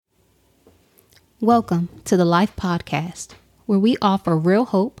Welcome to the Life Podcast, where we offer real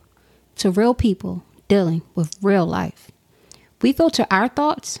hope to real people dealing with real life. We filter our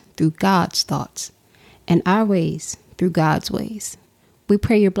thoughts through God's thoughts and our ways through God's ways. We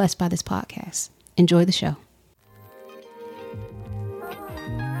pray you're blessed by this podcast. Enjoy the show.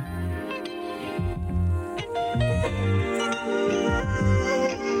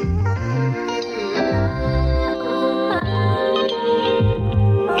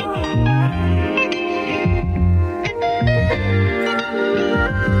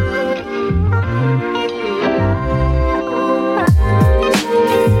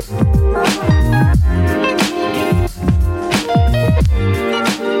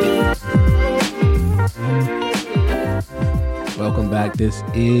 Welcome back. This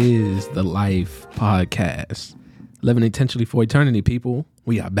is the Life Podcast. Living intentionally for eternity, people.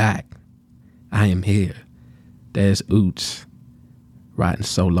 We are back. I am here. There's Oots riding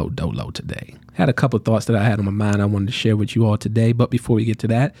solo dolo today. Had a couple thoughts that I had on my mind I wanted to share with you all today. But before we get to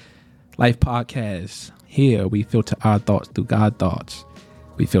that, Life Podcast. Here we filter our thoughts through God's thoughts.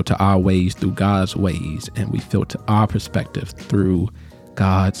 We filter our ways through God's ways. And we filter our perspective through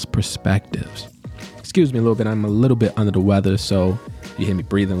God's perspectives. Excuse me a little bit. I'm a little bit under the weather, so if you hear me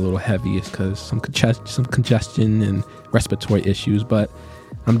breathing a little heavy, it's because some congestion and respiratory issues, but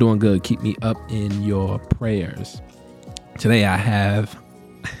I'm doing good. Keep me up in your prayers. Today I have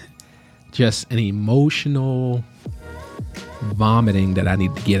just an emotional vomiting that I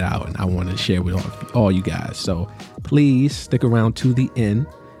need to get out, and I want to share with all you guys. So please stick around to the end.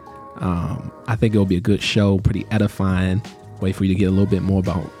 I think it'll be a good show, pretty edifying. Way for you to get a little bit more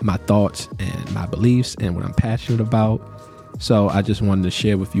about my thoughts and my beliefs and what I'm passionate about. So I just wanted to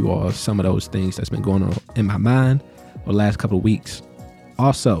share with you all some of those things that's been going on in my mind over the last couple of weeks.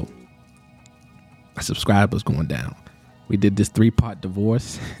 Also, my subscribers going down. We did this 3-part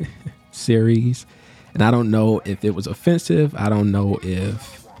divorce series, and I don't know if it was offensive. I don't know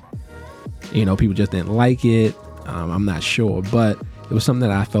if, people just didn't like it. I'm not sure, but it was something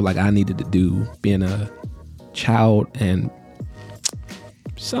that I felt like I needed to do, being a child and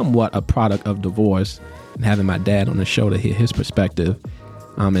somewhat a product of divorce, and having my dad on the show to hear his perspective,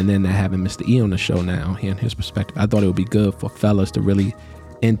 and then having Mr. E on the show now, hearing his perspective. I thought it would be good for fellas to really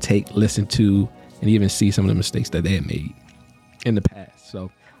intake, listen to, and even see some of the mistakes that they had made in the past. So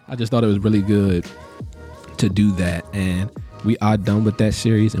I just thought it was really good to do that, and we are done with that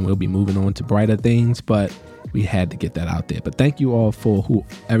series, and we'll be moving on to brighter things, but we had to get that out there. But thank you all for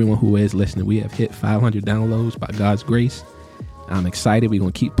everyone who is listening. We have hit 500 downloads by God's grace. I'm excited. We're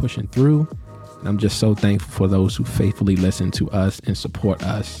going to keep pushing through. And I'm just so thankful for those who faithfully listen to us and support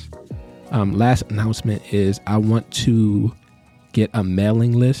us. Last announcement is I want to get a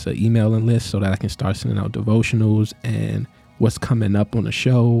emailing list so that I can start sending out devotionals and what's coming up on the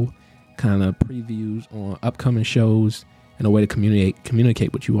show, kind of previews on upcoming shows, and a way to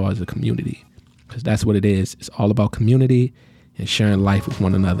communicate with you all as a community. Because that's what it is. It's all about community and sharing life with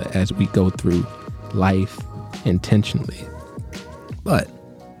one another as we go through life intentionally. But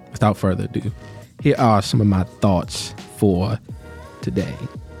without further ado, here are some of my thoughts for today.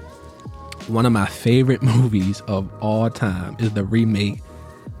 One of my favorite movies of all time is the remake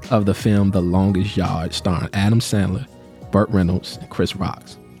of the film The Longest Yard, starring Adam Sandler, Burt Reynolds, and Chris Rock.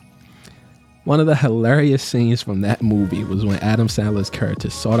 One of the hilarious scenes from that movie was when Adam Sandler's character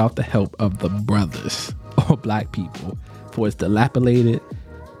sought out the help of the brothers, or black people, for his dilapidated,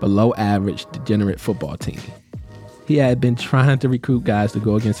 below average, degenerate football team. He had been trying to recruit guys to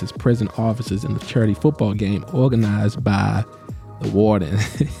go against his prison officers in the charity football game organized by the warden.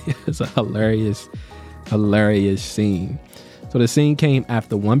 It was a hilarious scene. So the scene came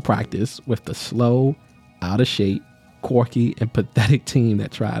after one practice with the slow, out of shape, quirky, and pathetic team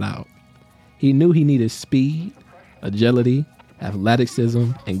that tried out. He knew he needed speed, agility,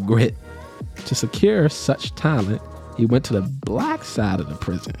 athleticism, and grit. To secure such talent, he went to the black side of the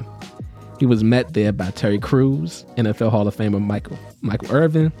prison. He was met there by Terry Crews, NFL Hall of Famer Michael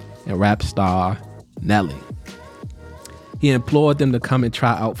Irvin, and rap star Nelly. He implored them to come and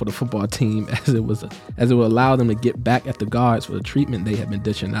try out for the football team as it would allow them to get back at the guards for the treatment they had been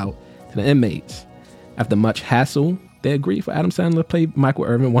dishing out to the inmates. After much hassle, they agreed for Adam Sandler to play Michael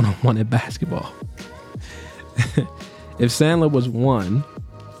Irvin one-on-one in basketball. If Sandler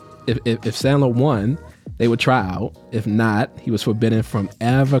won, they would try out. If not, he was forbidden from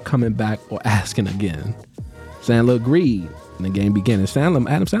ever coming back or asking again. Sandler agreed, and the game began. And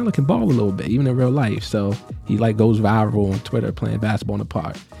Adam Sandler can ball a little bit, even in real life. So he goes viral on Twitter playing basketball in the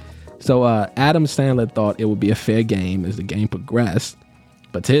park. So Adam Sandler thought it would be a fair game as the game progressed.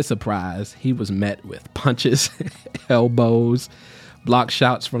 But to his surprise, he was met with punches, elbows, blocked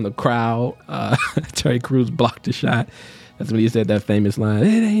shots from the crowd. Terry Crews blocked the shot. That's when he said that famous line,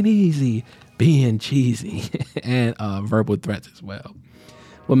 "It ain't easy being cheesy," and verbal threats as well.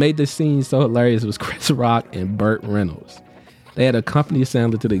 What made this scene so hilarious was Chris Rock and Burt Reynolds. They had accompanied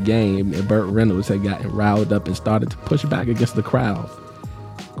Sandler to the game, and Burt Reynolds had gotten riled up and started to push back against the crowd.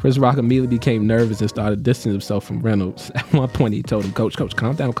 Chris Rock immediately became nervous and started distancing himself from Reynolds. At one point, he told him, Coach,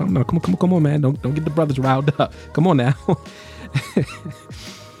 calm down, come on, man. Don't get the brothers riled up. Come on now.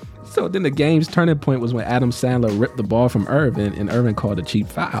 So then the game's turning point was when Adam Sandler ripped the ball from Irvin, and Irvin called a cheap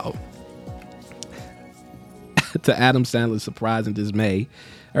foul. To Adam Sandler's surprise and dismay,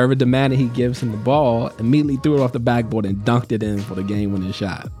 Irvin demanded he gives him the ball, immediately threw it off the backboard and dunked it in for the game-winning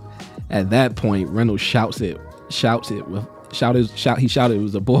shot. At that point, Reynolds shouted it was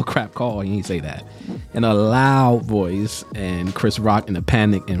a bullcrap call. He didn't say that. In a loud voice, and Chris Rock, in a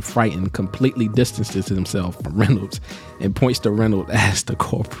panic and frightened, completely distances himself from Reynolds and points to Reynolds as the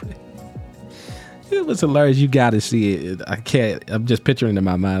culprit. It was hilarious. You got to see it. I'm just picturing it in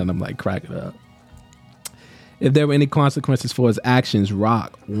my mind, and I'm like cracking up. If there were any consequences for his actions,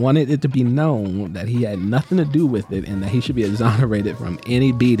 Rock wanted it to be known that he had nothing to do with it and that he should be exonerated from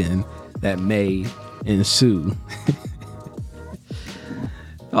any beating that may ensue.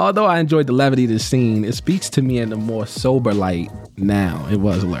 Although I enjoyed the levity of the scene, it speaks to me in a more sober light now. It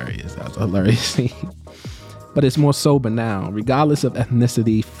was hilarious. That was a hilarious scene. But it's more sober now. Regardless of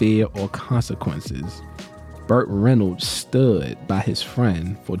ethnicity, fear, or consequences, Burt Reynolds stood by his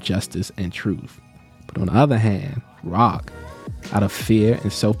friend for justice and truth. But on the other hand, Rock, out of fear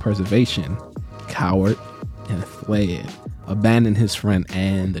and self-preservation, cowered and fled, abandoning his friend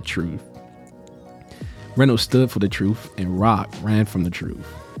and the truth. Reynolds stood for the truth, and Rock ran from the truth.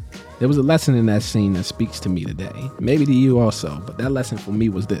 There was a lesson in that scene that speaks to me today, maybe to you also, but that lesson for me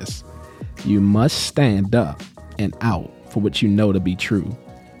was this: you must stand up and out for what you know to be true,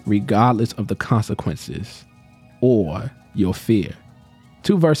 regardless of the consequences or your fear.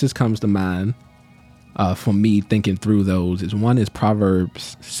 Two verses comes to mind for me thinking through those. One is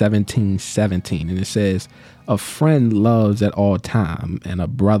Proverbs 17:17, and it says, "A friend loves at all time, and a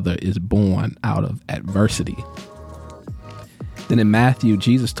brother is born out of adversity." Then in Matthew,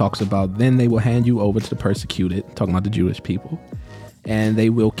 Jesus talks about, "Then they will hand you over to the persecuted," talking about the Jewish people, "and they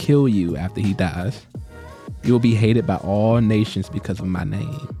will kill you after he dies. You will be hated by all nations because of my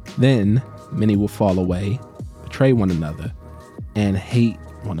name. Then many will fall away, betray one another, and hate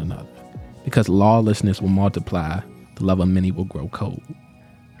one another. Because lawlessness will multiply, the love of many will grow cold.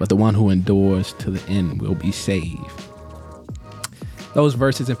 But the one who endures to the end will be saved." Those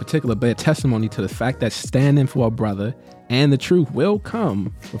verses in particular bear testimony to the fact that standing for a brother and the truth will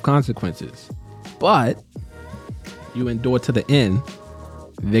come with consequences. But you endure to the end,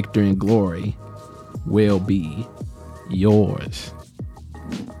 victory and glory will be yours.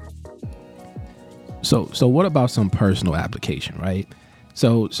 So what about some personal application, right?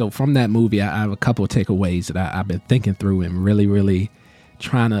 So from that movie, I have a couple of takeaways that I've been thinking through and really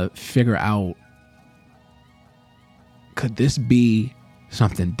trying to figure out, could this be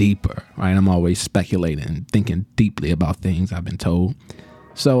something deeper, right? I'm always speculating and thinking deeply about things I've been told.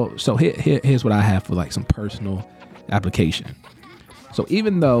 So here's what I have for like some personal application. So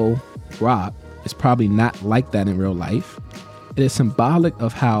even though Rock is probably not like that in real life, it is symbolic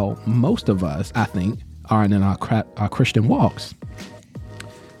of how most of us, I think, are in our Christian walks.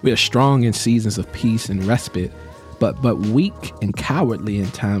 We are strong in seasons of peace and respite, but weak and cowardly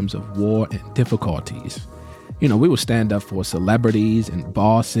in times of war and difficulties. We will stand up for celebrities and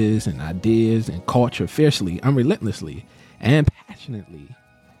bosses and ideas and culture fiercely, unrelentlessly, and passionately,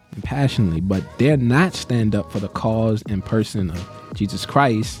 but dare not stand up for the cause and person of Jesus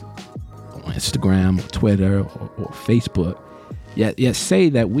Christ on Instagram or Twitter or Facebook, yet say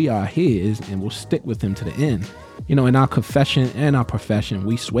that we are his and will stick with him to the end. In our confession and our profession,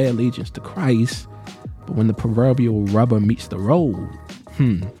 we swear allegiance to Christ, but when the proverbial rubber meets the road,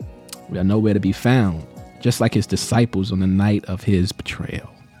 we are nowhere to be found, just like his disciples on the night of his betrayal.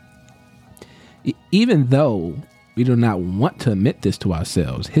 Even though we do not want to admit this to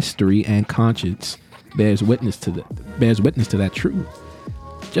ourselves, history and conscience bears witness to that truth.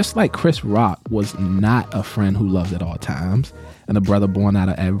 Just like Chris Rock was not a friend who loves at all times and a brother born out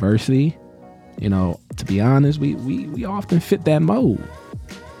of adversity, to be honest, we often fit that mold.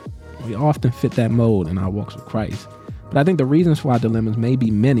 We often fit that mold in our walks with Christ. But I think the reasons for our dilemmas may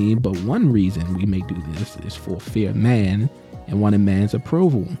be many, but one reason we may do this is for fear of man and wanting man's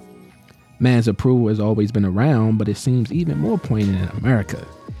approval. Man's approval has always been around, but it seems even more poignant in America.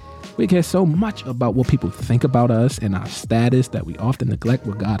 We care so much about what people think about us and our status that we often neglect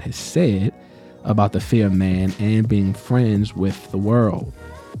what God has said about the fear of man and being friends with the world.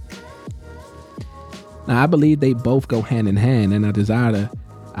 Now, I believe they both go hand in hand, and I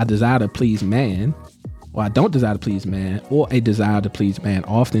desire to please man, or I don't desire to please man, or a desire to please man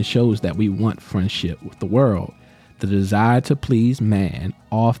often shows that we want friendship with the world. The desire to please man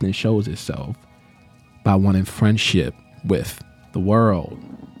often shows itself by wanting friendship with the world.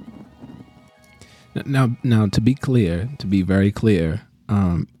 Now, to be very clear,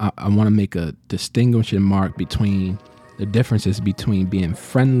 I want to make a distinguishing mark between the differences between being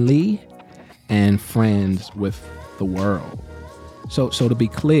friendly and friends with the world. So to be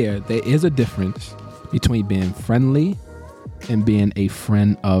clear, there is a difference between being friendly and being a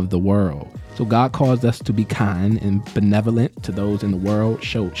friend of the world. So God calls us to be kind and benevolent to those in the world,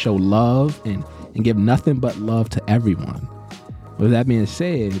 show love and give nothing but love to everyone. With that being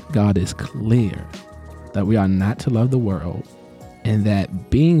said, God is clear that we are not to love the world, and that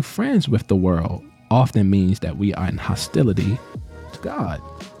being friends with the world often means that we are in hostility to God.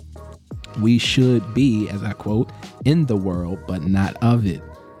 We should be, as I quote, in the world, but not of it.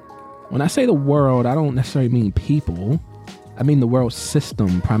 When I say the world, I don't necessarily mean people. I mean the world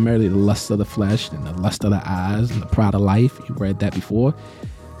system, primarily the lust of the flesh and the lust of the eyes and the pride of life. You've read that before.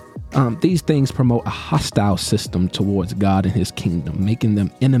 These things promote a hostile system towards God and his kingdom, making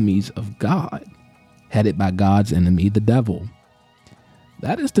them enemies of God, headed by God's enemy, the devil.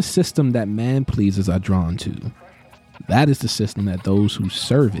 That is the system that man pleasers are drawn to. That is the system that those who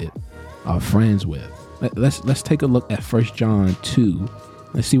serve it are friends with. Let's take a look at 1 John 2.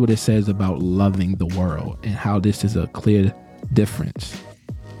 Let's see what it says about loving the world and how this is a clear difference.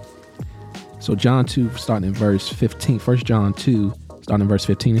 So John 2, starting in verse 15, 1 John 2, starting in verse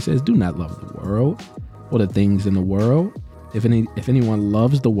 15, it says, "Do not love the world or the things in the world. If anyone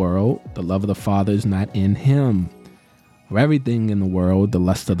loves the world, the love of the Father is not in him. For everything in the world, the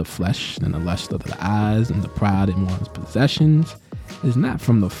lust of the flesh and the lust of the eyes and the pride in one's possessions, is not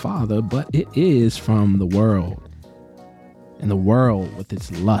from the Father, but it is from the world. And the world with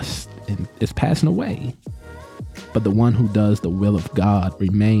its lust is passing away. But the one who does the will of God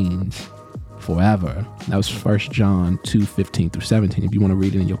remains forever." That was 1 John 2:15 through 17. If you want to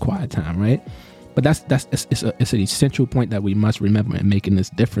read it in your quiet time, right? But it's an essential point that we must remember in making this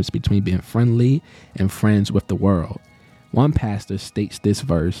difference between being friendly and friends with the world. One pastor states this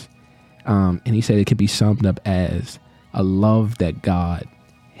verse, and he said it could be summed up as a love that God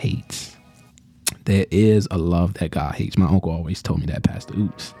hates. There is a love that God hates. My uncle always told me that, Pastor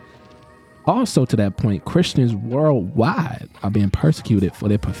Oops. Also, to that point, Christians worldwide are being persecuted for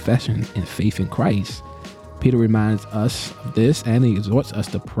their profession and faith in Christ. Peter reminds us of this, and he exhorts us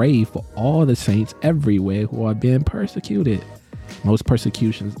to pray for all the saints everywhere who are being persecuted. Most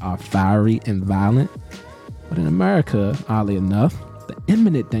persecutions are fiery and violent, but in America, oddly enough, the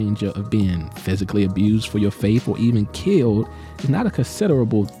imminent danger of being physically abused for your faith or even killed is not a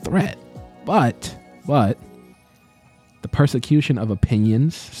considerable threat. But the persecution of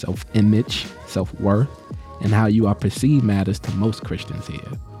opinions, self-image, self-worth, and how you are perceived matters to most Christians here.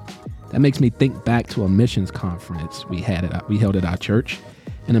 That makes me think back to a missions conference we held at our church,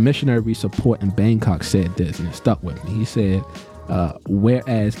 and a missionary we support in Bangkok said this, and it stuck with me. He said,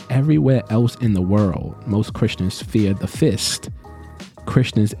 whereas everywhere else in the world, most Christians fear the fist,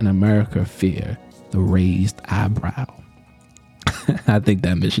 Christians in America fear the raised eyebrow. I think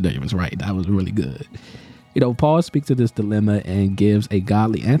that missionary was right. That was really good. Paul speaks to this dilemma and gives a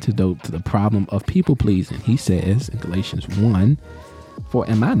godly antidote to the problem of people pleasing. He says in Galatians 1, "For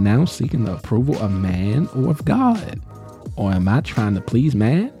am I now seeking the approval of man or of God? Or am I trying to please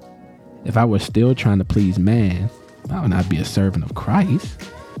man? If I were still trying to please man, I would not be a servant of Christ."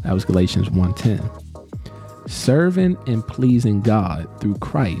 That was Galatians 1:10. Serving and pleasing God through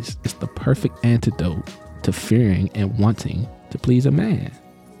Christ is the perfect antidote to fearing and wanting to please a man.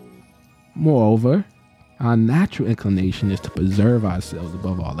 Moreover, our natural inclination is to preserve ourselves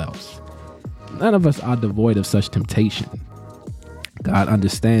above all else. None of us are devoid of such temptation. God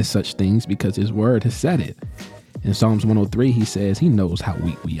understands such things because his word has said it. In Psalms 103, he says he knows how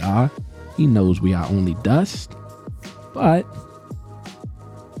weak we are. He knows we are only dust. But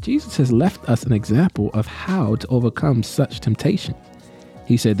Jesus has left us an example of how to overcome such temptations.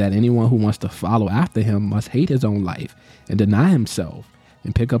 He said that anyone who wants to follow after him must hate his own life and deny himself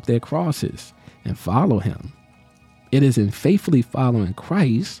and pick up their crosses and follow him. It is in faithfully following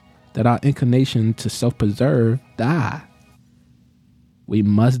Christ that our inclination to self-preserve die. We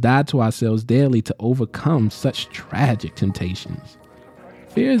must die to ourselves daily to overcome such tragic temptations.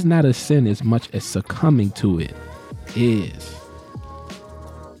 Fear is not a sin as much as succumbing to it is.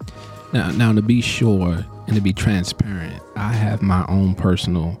 Now, to be sure and to be transparent, I have my own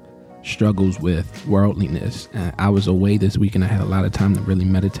personal struggles with worldliness. I was away this week and I had a lot of time to really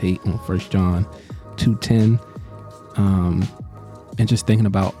meditate on 1 John 2:10, and just thinking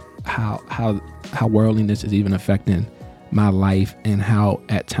about how worldliness is even affecting my life, and how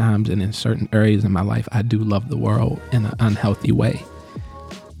at times and in certain areas in my life I do love the world in an unhealthy way.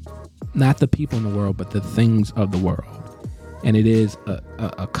 Not the people in the world, but the things of the world. And it is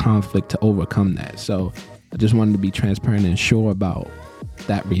a conflict to overcome that. So I just wanted to be transparent and sure about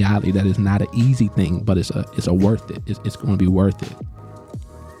that reality. That is not an easy thing, but it's a worth it. It's going to be worth it.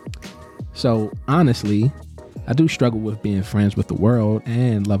 So honestly, I do struggle with being friends with the world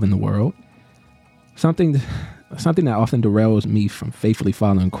and loving the world. Something that often derails me from faithfully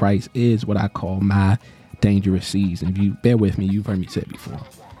following Christ is what I call my dangerous C's. And if you bear with me, you've heard me say it before.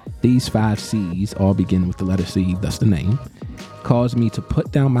 These 5 C's, all begin with the letter C, thus the name, cause me to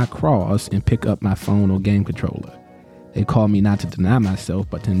put down my cross and pick up my phone or game controller. They call me not to deny myself,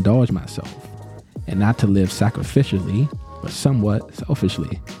 but to indulge myself, and not to live sacrificially, but somewhat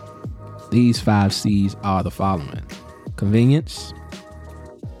selfishly. These 5 C's are the following: convenience,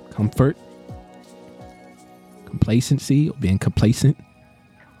 comfort, complacency, or being complacent,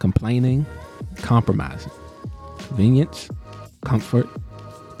 complaining, compromising. Convenience, comfort,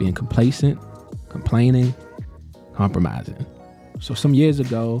 being complacent, complaining, compromising. So some years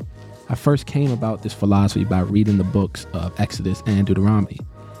ago, I first came about this philosophy by reading the books of Exodus and Deuteronomy.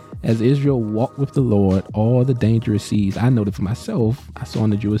 As Israel walked with the Lord, all the dangerous seeds I noted for myself, I saw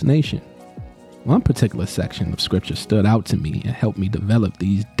in the Jewish nation. One particular section of scripture stood out to me and helped me develop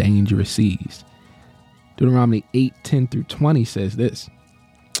these dangerous seeds. Deuteronomy 8:10-20 says this: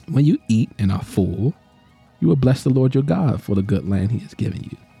 when you eat and are full, you will bless the Lord your God for the good land he has given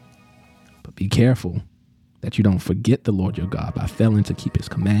you. But be careful that you don't forget the Lord your God by failing to keep his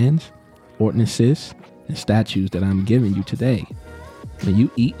commands, ordinances, and statutes that I'm giving you today. When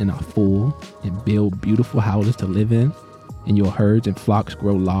you eat and are full and build beautiful houses to live in, and your herds and flocks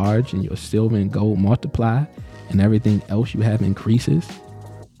grow large, and your silver and gold multiply, and everything else you have increases,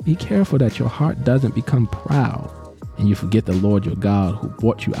 be careful that your heart doesn't become proud and you forget the Lord your God who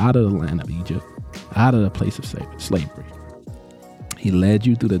brought you out of the land of Egypt, out of the place of slavery. He led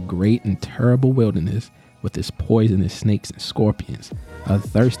you through the great and terrible wilderness with its poisonous snakes and scorpions, a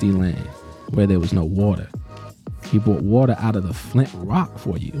thirsty land where there was no water. He brought water out of the flint rock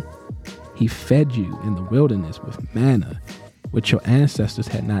for you. He fed you in the wilderness with manna, which your ancestors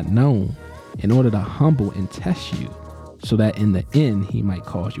had not known, in order to humble and test you, so that in the end he might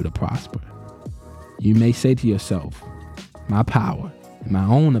cause you to prosper. You may say to yourself, my power and my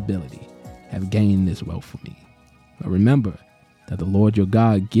own ability have gained this wealth for me. But remember that the Lord your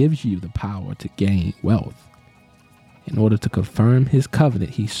God gives you the power to gain wealth. In order to confirm his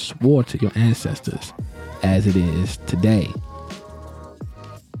covenant, he swore to your ancestors as it is today.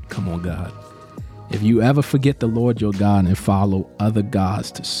 Come on, God. If you ever forget the Lord your God and follow other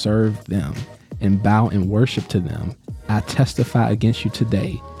gods to serve them and bow and worship to them, I testify against you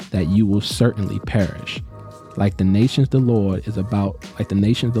today that you will certainly perish. Like the nations the Lord is about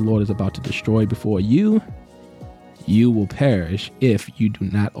to destroy before you, you will perish if you do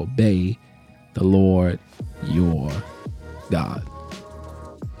not obey the Lord your God.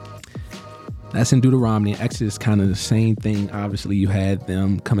 That's in Deuteronomy. Exodus, kind of the same thing. Obviously, you had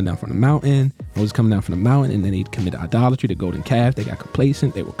them coming down from the mountain. Moses coming down from the mountain, and then they committed idolatry, the golden calf. They got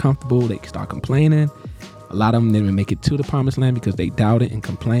complacent. They were comfortable. They start complaining. A lot of them didn't even make it to the promised land because they doubted and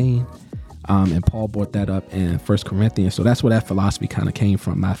complained. And Paul brought that up in 1 Corinthians. So that's where that philosophy kind of came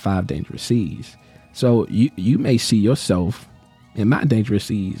from, my 5 dangerous C's. So you may see yourself in my dangerous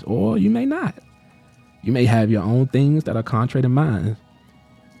C's, or you may not. You may have your own things that are contrary to mine.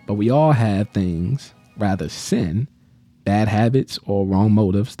 But we all have things, rather sin, bad habits, or wrong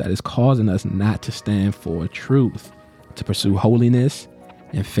motives that is causing us not to stand for truth, to pursue holiness,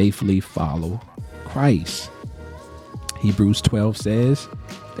 and faithfully follow Christ. Hebrews 12 says,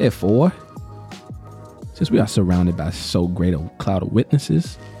 therefore, since we are surrounded by so great a cloud of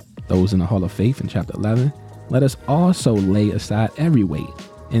witnesses, those in the hall of faith in chapter 11, let us also lay aside every weight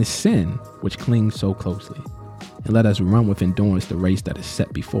and sin which clings so closely. And let us run with endurance the race that is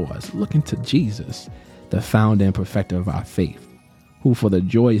set before us, looking to Jesus, the founder and perfecter of our faith, who for the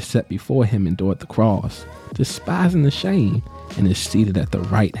joy set before him endured the cross, despising the shame, and is seated at the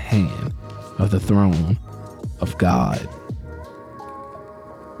right hand of the throne of God.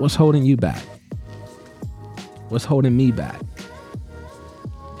 What's holding you back? What's holding me back?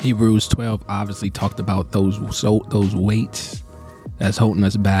 Hebrews 12 obviously talked about those weights that's holding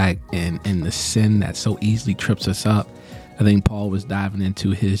us back, and the sin that so easily trips us up. I think Paul was diving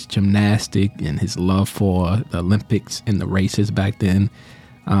into his gymnastic and his love for the Olympics and the races back then.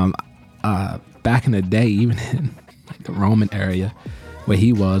 back in the day, even in like the Roman area where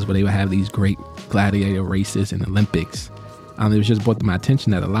he was, where they would have these great gladiator races and Olympics, it was just brought to my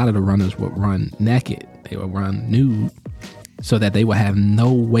attention that a lot of the runners would run naked. They would run nude so that they would have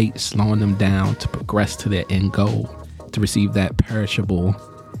no weight slowing them down to progress to their end goal, to receive that perishable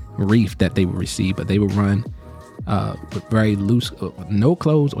wreath that they would receive. But they would run with very loose, no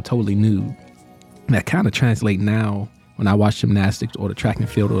clothes or totally nude. And that kind of translates now when I watch gymnastics or the track and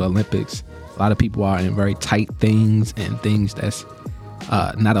field or the Olympics. A lot of people are in very tight things and things that's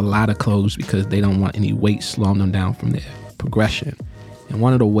not a lot of clothes because they don't want any weight slowing them down from their progression. And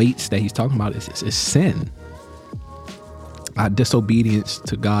one of the weights that he's talking about is sin. Our disobedience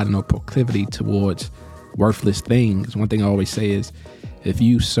to God and our proclivity towards worthless things. One thing I always say is, if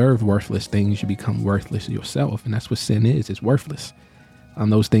you serve worthless things, you become worthless yourself. And that's what sin is. It's worthless.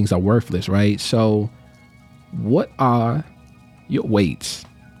 Those things are worthless, right? So what are your weights?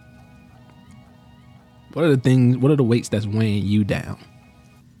 What are the weights that's weighing you down?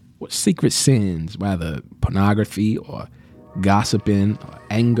 What secret sins, whether pornography or gossiping or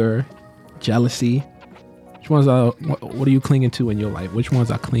anger, jealousy, which ones what are you clinging to in your life? Which ones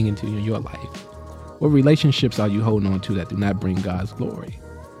are clinging to in your life? What relationships are you holding on to that do not bring God glory?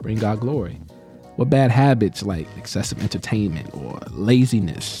 What bad habits like excessive entertainment or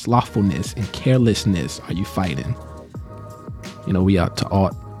laziness, slothfulness, and carelessness are you fighting? We are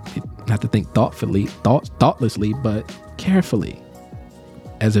not to think thoughtlessly, but carefully,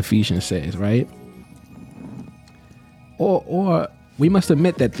 as Ephesians says, right? Or we must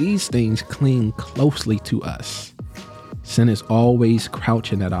admit that these things cling closely to us. Sin is always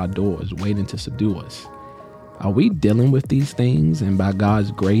crouching at our doors, waiting to subdue us. Are we dealing with these things and by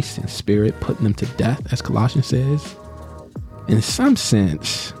God's grace and spirit putting them to death, as Colossians says? In some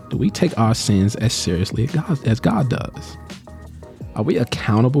sense, do we take our sins as seriously as God does? Are we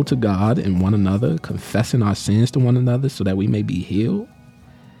accountable to God and one another, confessing our sins to one another so that we may be healed?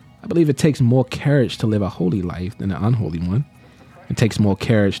 I believe it takes more courage to live a holy life than an unholy one. It takes more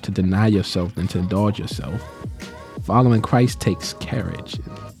courage to deny yourself than to indulge yourself. Following Christ takes courage,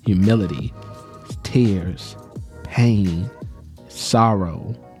 humility, tears, pain,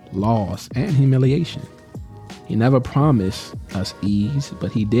 sorrow, loss, and humiliation. He never promised us ease,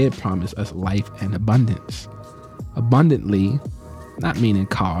 but he did promise us life and abundance. Abundantly, not meaning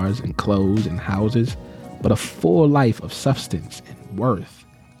cars and clothes and houses, but a full life of substance and worth,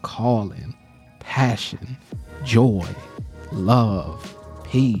 calling, passion, joy, love,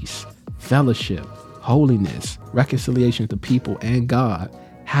 peace, fellowship, holiness, reconciliation to people and God,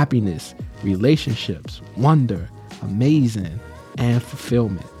 happiness, relationships, wonder, amazing, and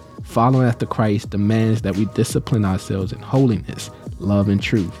fulfillment. Following after Christ demands that we discipline ourselves in holiness, love, and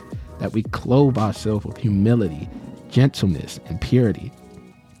truth, that we clothe ourselves with humility, gentleness, and purity.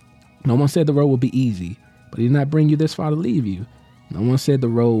 No one said the road will be easy, but he did not bring you this far to leave you. No one said the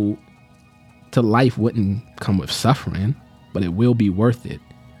road to life wouldn't come with suffering, but it will be worth it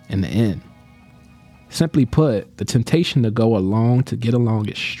in the end. Simply put, the temptation to go along to get along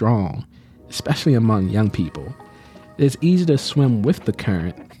is strong, especially among young people. It is easier to swim with the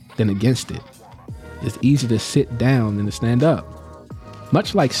current than against it. It's easier to sit down than to stand up.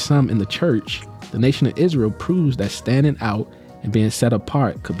 Much like some in the church, the nation of Israel proves that standing out and being set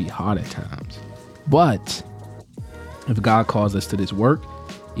apart could be hard at times. But if God calls us to this work,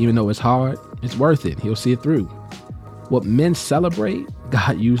 even though it's hard, it's worth it. He'll see it through. What men celebrate,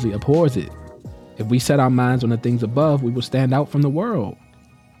 God usually abhors it. If we set our minds on the things above, we will stand out from the world.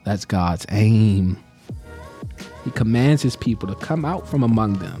 That's God's aim. He commands his people to come out from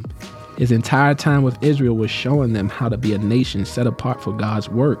among them. His entire time with Israel was showing them how to be a nation set apart for God's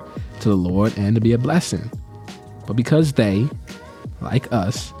work to the Lord and to be a blessing. But because they, like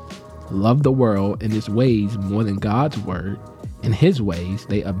us, love the world and its ways more than God's word, in his ways,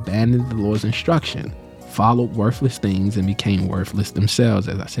 they abandoned the Lord's instruction, followed worthless things, and became worthless themselves,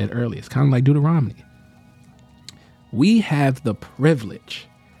 as I said earlier. It's kind of like Deuteronomy. We have the privilege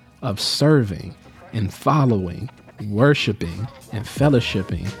of serving and following, worshiping and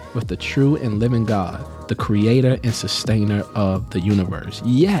fellowshipping with the true and living God, the creator and sustainer of the universe.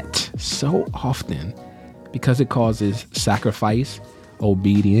 Yet, so often, because it causes sacrifice,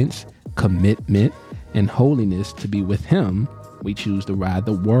 obedience, commitment, and holiness to be with him, we choose to ride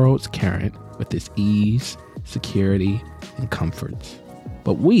the world's current with its ease, security, and comforts.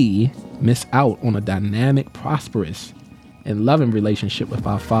 But we miss out on a dynamic, prosperous, and loving relationship with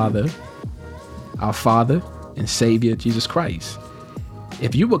our Father and Savior, Jesus Christ.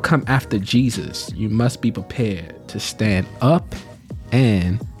 If you will come after Jesus, you must be prepared to stand up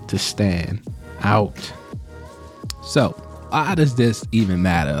and to stand out. So, why does this even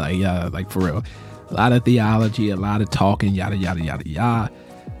matter? Like for real, a lot of theology, a lot of talking, yada, yada, yada, yada.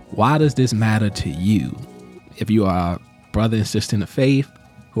 Why does this matter to you? If you are a brother and sister in the faith,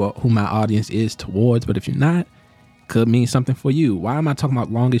 who my audience is towards, but if you're not, could mean something for you. Why am I talking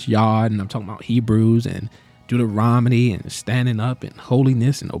about longest yard and I'm talking about Hebrews and Deuteronomy and standing up and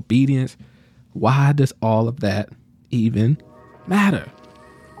holiness and obedience? Why does all of that even matter?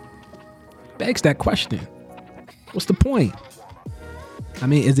 Begs that question. What's the point? I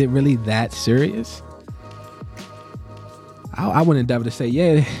mean, is it really that serious? I would endeavor to say,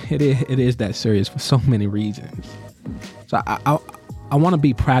 yeah, it is that serious for so many reasons. So I want to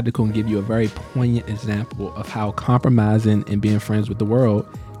be practical and give you a very poignant example of how compromising and being friends with the world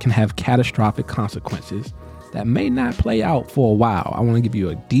can have catastrophic consequences that may not play out for a while. I want to give you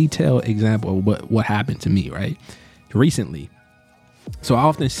a detailed example of what happened to me, right? Recently. So I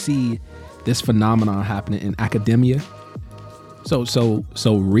often see this phenomenon happening in academia. So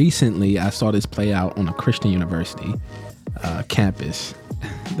recently I saw this play out on a Christian university campus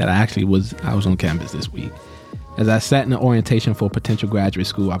that I was on campus this week. As I sat in the orientation for a potential graduate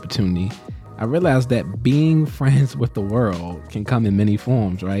school opportunity, I realized that being friends with the world can come in many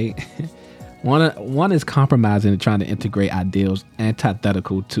forms, right? One is compromising and trying to integrate ideals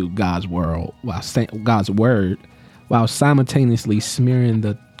antithetical to God's word while simultaneously smearing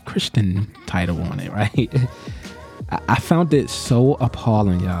the Christian title on it, right? I found it so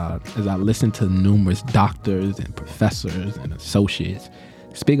appalling, y'all, as I listened to numerous doctors and professors and associates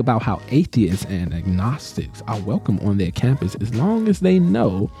speak about how atheists and agnostics are welcome on their campus as long as they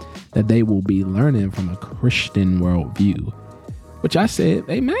know that they will be learning from a Christian worldview, which I said,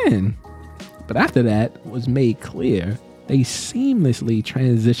 amen. But after that was made clear, they seamlessly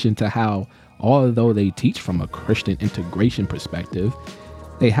transitioned to how, although they teach from a Christian integration perspective,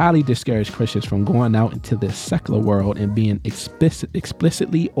 they highly discourage Christians from going out into the secular world and being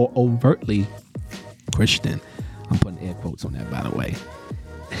explicitly or overtly Christian. I'm putting air quotes on that, by the way.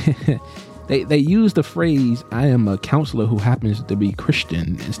 They use the phrase, I am a counselor who happens to be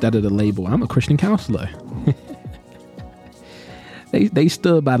Christian, instead of the label, I'm a Christian counselor. They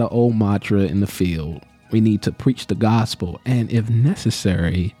stood by the old mantra in the field. We need to preach the gospel and, if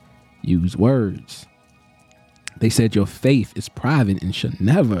necessary, use words. They said your faith is private and should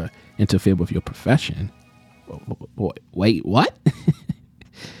never interfere with your profession. Wait, what?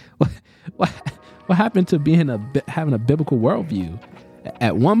 What happened to having a biblical worldview?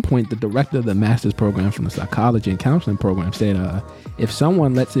 At one point, the director of the master's program from the psychology and counseling program said, if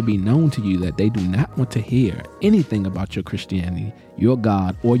someone lets it be known to you that they do not want to hear anything about your Christianity, your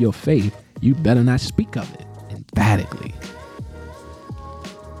God, or your faith, you better not speak of it, emphatically.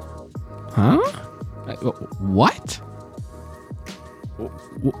 Huh? What?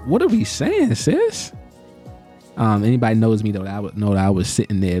 What are we saying, sis? Anybody knows me though, I would know that I was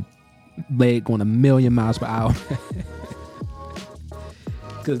sitting there, leg going 1,000,000 miles per hour.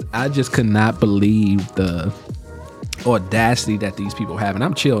 Because I just could not believe the audacity that these people have. And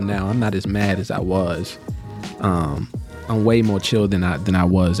I'm chill now. I'm not as mad as I was. I'm way more chill than I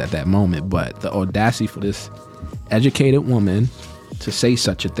was at that moment. But the audacity for this educated woman to say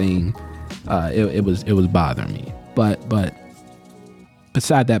such a thing, it was bothering me. But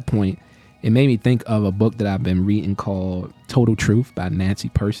beside that point, it made me think of a book that I've been reading called Total Truth by Nancy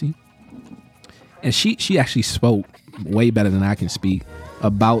Percy. And she actually spoke way better than I can speak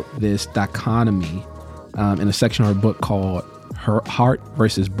about this dichotomy in a section of her book called Her Heart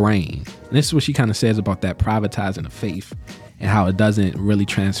versus Brain. And this is what she kind of says about that privatizing of faith and how it doesn't really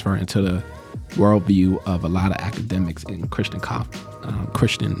transfer into the worldview of a lot of academics in Christian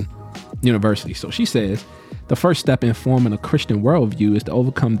universities. So she says, the first step in forming a Christian worldview is to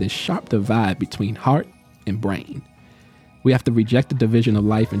overcome this sharp divide between heart and brain. We have to reject the division of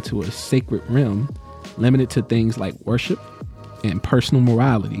life into a sacred realm, limited to things like worship and personal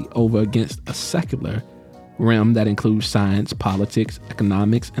morality, over against a secular realm that includes science, politics,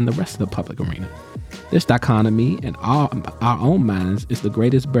 economics, and the rest of the public arena. This dichotomy in our own minds is the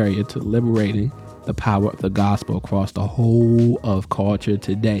greatest barrier to liberating the power of the gospel across the whole of culture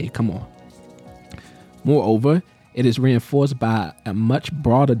today. Come on. Moreover, it is reinforced by a much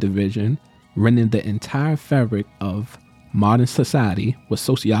broader division, rendering the entire fabric of modern society what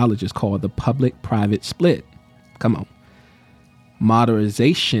sociologists call the public-private split. Come on.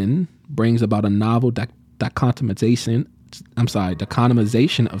 Modernization brings about a novel dichotomization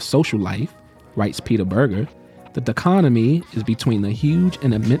of social life, writes Peter Berger. The dichotomy is between the huge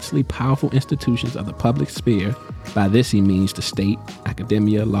and immensely powerful institutions of the public sphere. By this he means the state,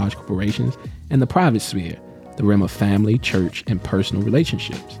 academia, large corporations, and the private sphere, the realm of family, church, and personal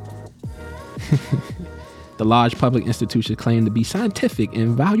relationships. The large public institutions claim to be scientific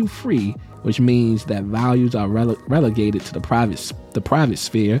and value-free, which means that values are relegated to the private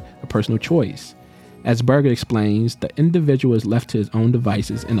sphere of personal choice. As Berger explains, the individual is left to his own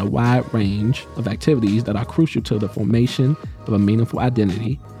devices in a wide range of activities that are crucial to the formation of a meaningful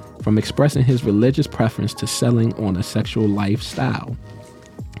identity, from expressing his religious preference to settling on a sexual lifestyle.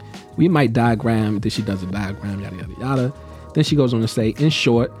 We might diagram, then she does a diagram, yada, yada, yada. Then she goes on to say, in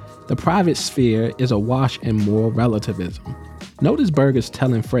short, the private sphere is awash in moral relativism. Notice Berger's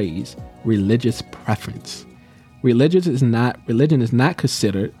telling phrase, religious preference. Religion is not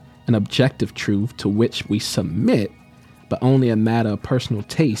considered an objective truth to which we submit, but only a matter of personal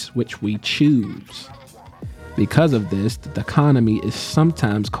taste which we choose. Because of this, the dichotomy is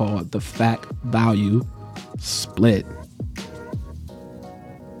sometimes called the fact-value split.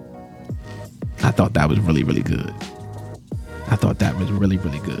 I thought that was really, really good.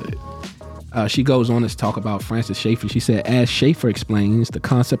 She goes on to talk about Francis Schaeffer. She said, as Schaeffer explains, the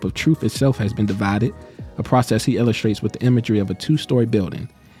concept of truth itself has been divided, a process he illustrates with the imagery of a two-story building.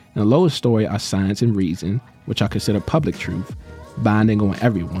 In the lowest story are science and reason, which are considered public truth, binding on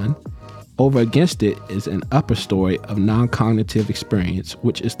everyone. Over against it is an upper story of non-cognitive experience,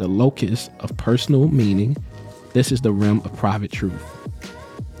 which is the locus of personal meaning. This is the realm of private truth,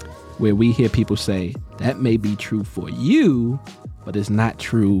 where we hear people say, that may be true for you, but it's not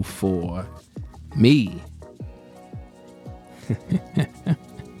true for me.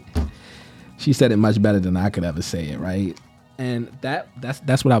 She said it much better than I could ever say it, right? And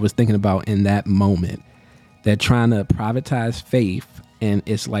that's what I was thinking about in that moment. They're trying to privatize faith, and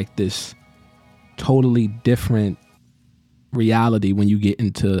it's like this totally different reality when you get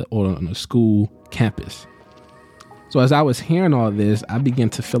into on a school campus. So as I was hearing all this, I began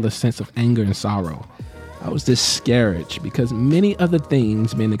to feel a sense of anger and sorrow. I was discouraged because many other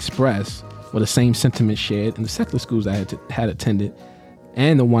things being expressed were the same sentiments shared in the secular schools I had attended,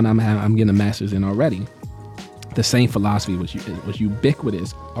 and the one I'm getting a master's in already. The same philosophy was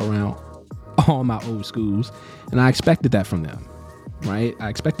ubiquitous around all my old schools, and I expected that from them, right? I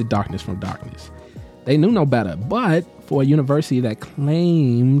expected darkness from darkness. They knew no better, but for a university that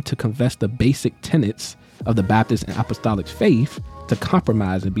claimed to confess the basic tenets of the Baptist and Apostolic faith, to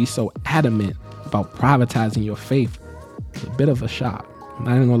compromise and be so adamant about privatizing your faith was a bit of a shock. I'm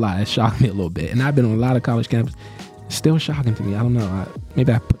not even gonna lie, it shocked me a little bit. And I've been on a lot of college campuses. It's still shocking to me. I don't know.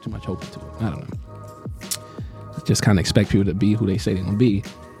 Maybe I put too much hope into it. I don't know. I just kind of expect people to be who they say they're gonna be.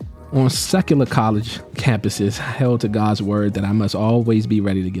 On secular college campuses, I held to God's word that I must always be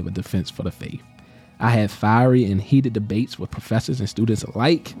ready to give a defense for the faith. I had fiery and heated debates with professors and students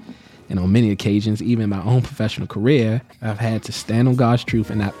alike. And on many occasions, even in my own professional career, I've had to stand on God's truth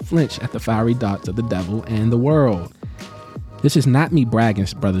and not flinch at the fiery darts of the devil and the world. This is not me bragging,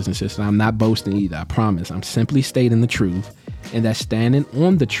 brothers and sisters. I'm not boasting either, I promise. I'm simply stating the truth, and that standing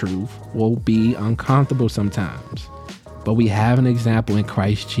on the truth will be uncomfortable sometimes. But we have an example in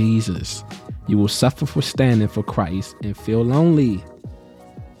Christ Jesus. You will suffer for standing for Christ and feel lonely.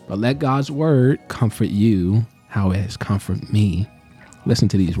 But let God's word comfort you how it has comforted me. Listen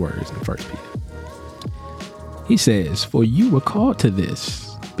to these words in 1 Peter. He says, for you were called to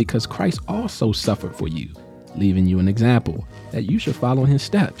this, because Christ also suffered for you, leaving you an example that you should follow in his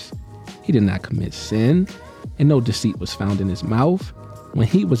steps. He did not commit sin, and no deceit was found in his mouth. When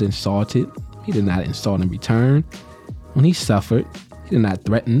he was insulted, he did not insult in return. When he suffered, he did not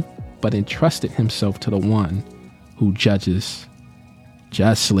threaten, but entrusted himself to the one who judges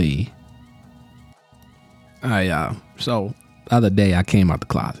justly. So the other day I came out the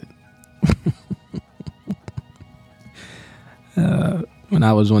closet. When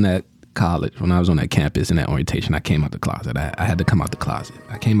I was on that college, when I was on that campus in that orientation, I came out the closet. I had to come out the closet.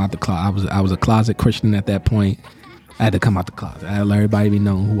 I came out the closet. I was a closet Christian at that point. I had to come out the closet. I had to let everybody be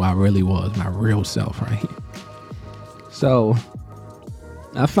known who I really was, my real self, right? So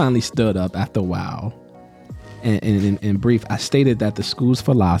I finally stood up after a while. And in brief, I stated that the school's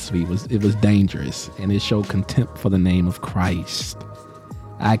philosophy was dangerous and it showed contempt for the name of Christ.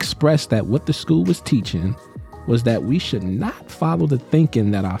 I expressed that what the school was teaching was that we should not follow the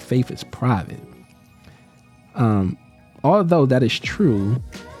thinking that our faith is private. Although that is true,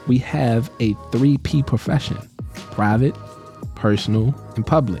 we have a 3P profession: private, personal, and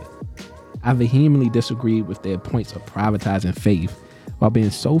public. I vehemently disagreed with their points of privatizing faith while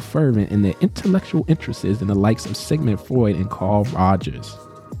being so fervent in their intellectual interests in the likes of Sigmund Freud and Carl Rogers.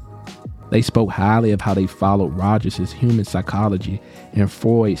 They spoke highly of how they followed Rogers' human psychology and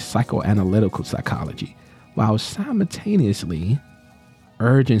Freud's psychoanalytical psychology, while simultaneously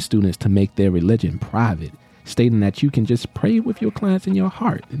urging students to make their religion private, stating that you can just pray with your clients in your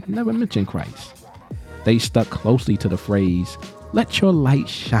heart and never mention Christ. They stuck closely to the phrase, "Let your light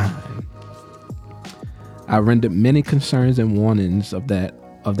shine." I rendered many concerns and warnings of that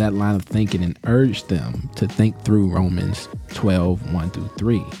line of thinking and urged them to think through Romans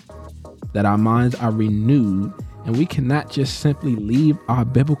 12:1-3, that our minds are renewed and we cannot just simply leave our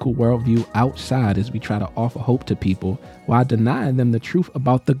biblical worldview outside as we try to offer hope to people while denying them the truth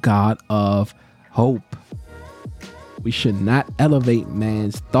about the God of hope. We should not elevate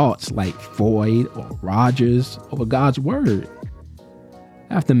man's thoughts like Freud or Rogers over God's word.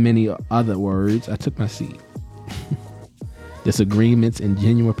 After many other words, I took my seat. Disagreements and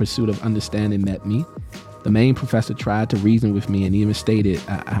genuine pursuit of understanding met me. The main professor tried to reason with me and even stated,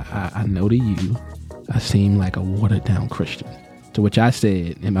 I know to you, I seem like a watered down Christian. To which I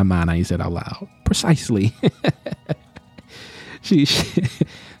said, in my mind, I ain't said out loud, precisely.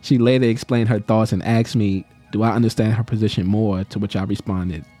 She later explained her thoughts and asked me, do I understand her position more? To which I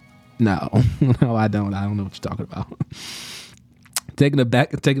responded, no, no, I don't. I don't know what you're talking about.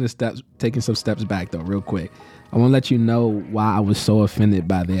 Taking some steps back though, real quick. I want to let you know why I was so offended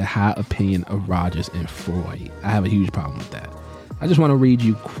by their high opinion of Rogers and Freud. I have a huge problem with that. I just want to read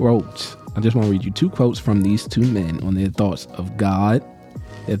you quotes. I just want to read you two quotes from these two men on their thoughts of God,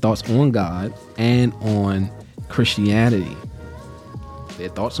 their thoughts on God and on Christianity. Their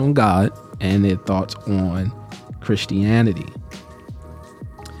thoughts on God and their thoughts on Christianity.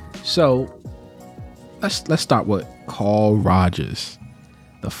 So let's start with Carl Rogers,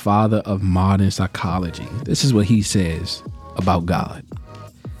 the father of modern psychology. This is what he says about God.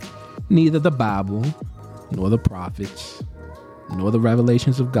 Neither the Bible, nor the prophets, nor the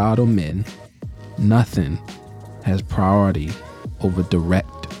revelations of God or men, nothing has priority over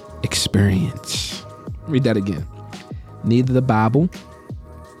direct experience. Read that again. Neither the Bible,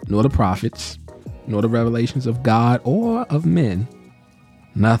 nor the prophets, nor the revelations of God or of men,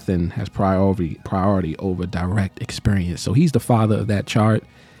 nothing has priority over direct experience. So he's the father of that chart.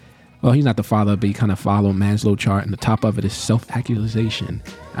 Well, he's not the father, but he kind of followed Maslow's chart, and the top of it is self-actualization,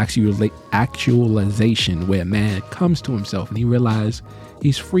 actualization, where man comes to himself and he realizes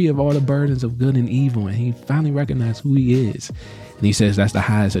he's free of all the burdens of good and evil, and he finally recognizes who he is. And he says that's the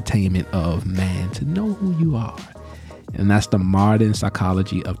highest attainment of man, to know who you are. And that's the modern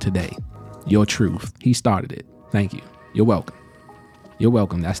psychology of today. Your truth. He started it. Thank you. You're welcome. You're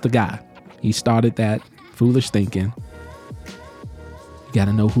welcome. That's the guy. He started that foolish thinking. You got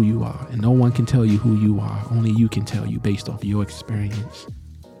to know who you are. And no one can tell you who you are. Only you can tell you based off your experience.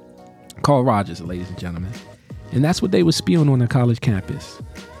 Carl Rogers, ladies and gentlemen. And that's what they were spewing on the college campus.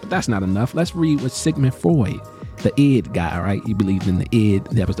 But that's not enough. Let's read what Sigmund Freud, the id guy, right? He believed in the id.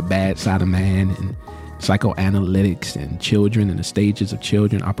 That was the bad side of man, and psychoanalytics and children and the stages of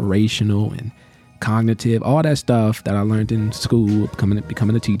children, operational and cognitive, all that stuff that I learned in school,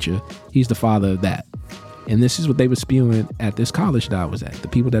 becoming a teacher. He's the father of that. And this is what they were spewing at this college that I was at, the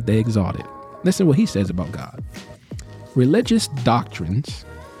people that they exalted. Listen what he says about God. Religious doctrines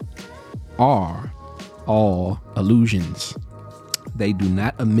are all illusions. They do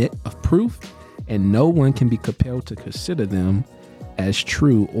not admit of proof, and no one can be compelled to consider them as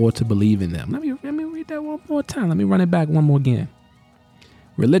true or to believe in them. Let me read that one more time. Let me run it back one more again.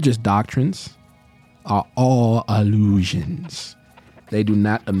 Religious doctrines are all illusions. They do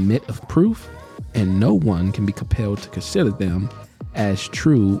not admit of proof, and no one can be compelled to consider them as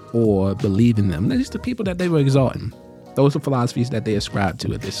true or believe in them. These are the people that they were exalting. Those are philosophies that they ascribed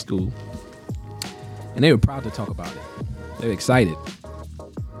to at this school. And they were proud to talk about it. They were excited.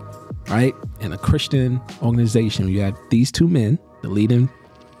 Right? In a Christian organization, you have these two men, the leading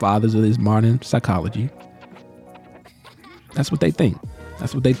fathers of this modern psychology. That's what they think.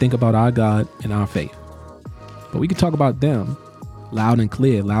 That's what they think about our God and our faith. But we can talk about them loud and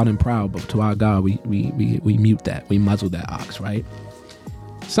clear, loud and proud, but to our God, we mute that. We muzzle that ox, right?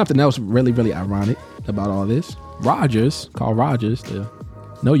 Something else really, really ironic about all this. Carl Rogers, the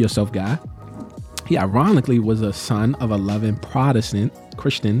know yourself guy, he ironically was a son of a loving Protestant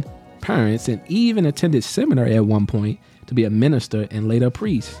Christian parents and even attended seminary at one point to be a minister and later a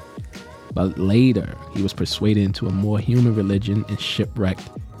priest. But later, he was persuaded into a more human religion and shipwrecked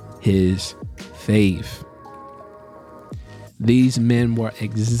his faith. These men were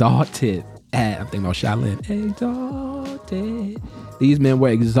exalted at, I'm thinking about Shaolin, exalted. These men were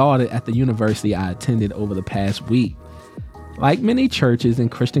exalted at the university I attended over the past week. Like many churches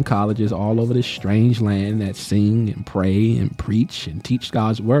and Christian colleges all over this strange land that sing and pray and preach and teach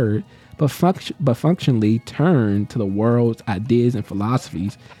God's word, but functionally turn to the world's ideas and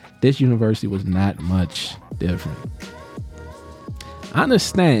philosophies, this university was not much different. I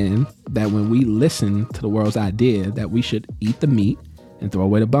understand that when we listen to the world's idea that we should eat the meat and throw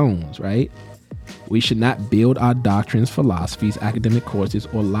away the bones, right? We should not build our doctrines, philosophies, academic courses,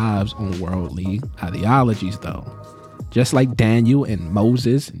 or lives on worldly ideologies, though. Just like Daniel and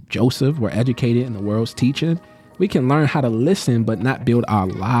Moses and Joseph were educated in the world's teaching, we can learn how to listen but not build our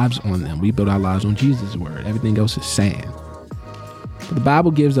lives on them. We build our lives on Jesus' word. Everything else is sand. But the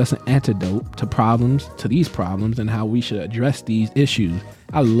Bible gives us an antidote to these problems and how we should address these issues.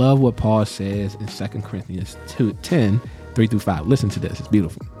 I love what Paul says in 2 Corinthians 10, 3-5. Listen to this. It's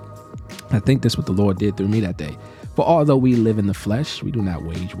beautiful. I think this is what the Lord did through me that day. For although we live in the flesh, we do not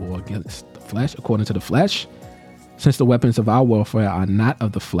wage war against the flesh according to the flesh. Since the weapons of our warfare are not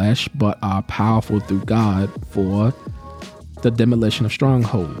of the flesh, but are powerful through God for the demolition of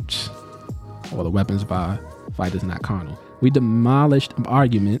strongholds. Or the weapons of our fight is not carnal. We demolished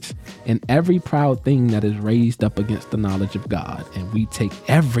arguments and every proud thing that is raised up against the knowledge of God. And we take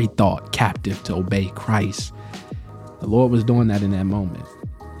every thought captive to obey Christ. The Lord was doing that in that moment.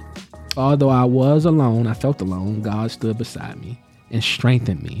 Although I was alone, I felt alone, God stood beside me and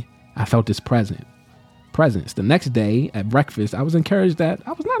strengthened me. I felt his presence. The next day at breakfast, I was encouraged that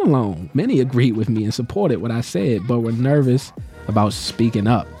I was not alone. Many agreed with me and supported what I said, but were nervous about speaking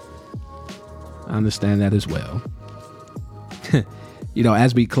up. I understand that as well.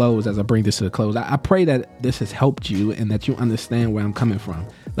 As I bring this to the close, I pray that this has helped you and that you understand where I'm coming from.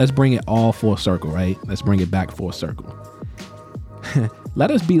 Let's bring it all full circle, right? Let's bring it back full circle.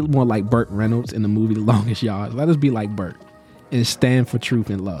 Let us be more like Burt Reynolds in the movie The Longest Yard. Let us be like Burt and stand for truth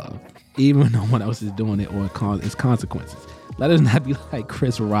and love, even though no one else is doing it or its consequences. Let us not be like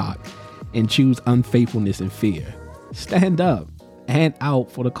Chris Rock and choose unfaithfulness and fear. Stand up and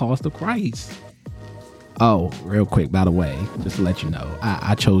out for the cost of Christ. Oh, real quick, by the way, just to let you know,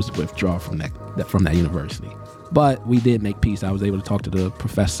 I chose to withdraw from that university. But we did make peace. I was able to talk to the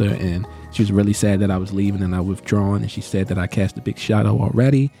professor, and she was really sad that I was leaving and I withdrawn. And she said that I cast a big shadow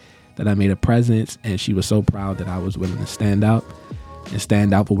already, that I made a presence, and she was so proud that I was willing to stand out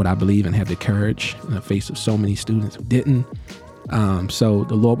for what I believe and have the courage in the face of so many students who didn't. So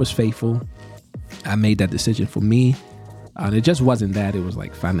the Lord was faithful. I made that decision for me. It just wasn't that. It was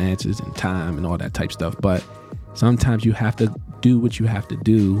like finances and time and all that type stuff. But sometimes you have to do what you have to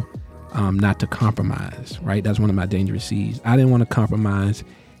do, not to compromise, right? That's one of my dangerous seeds. I didn't want to compromise,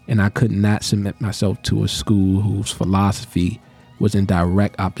 and I could not submit myself to a school whose philosophy was in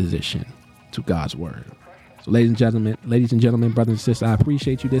direct opposition to God's word. So ladies and gentlemen, brothers and sisters, I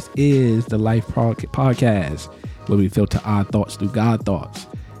appreciate you. This is the Life Podcast, where we filter our thoughts through God's thoughts.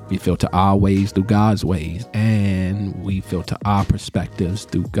 We filter our ways through God's ways, and we filter our perspectives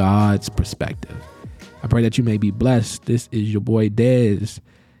through God's perspective. I pray that you may be blessed. This is your boy Dez.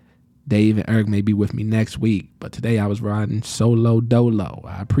 Dave and Eric may be with me next week, but today I was riding solo dolo.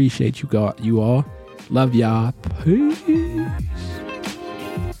 I appreciate you all. Love y'all. Peace.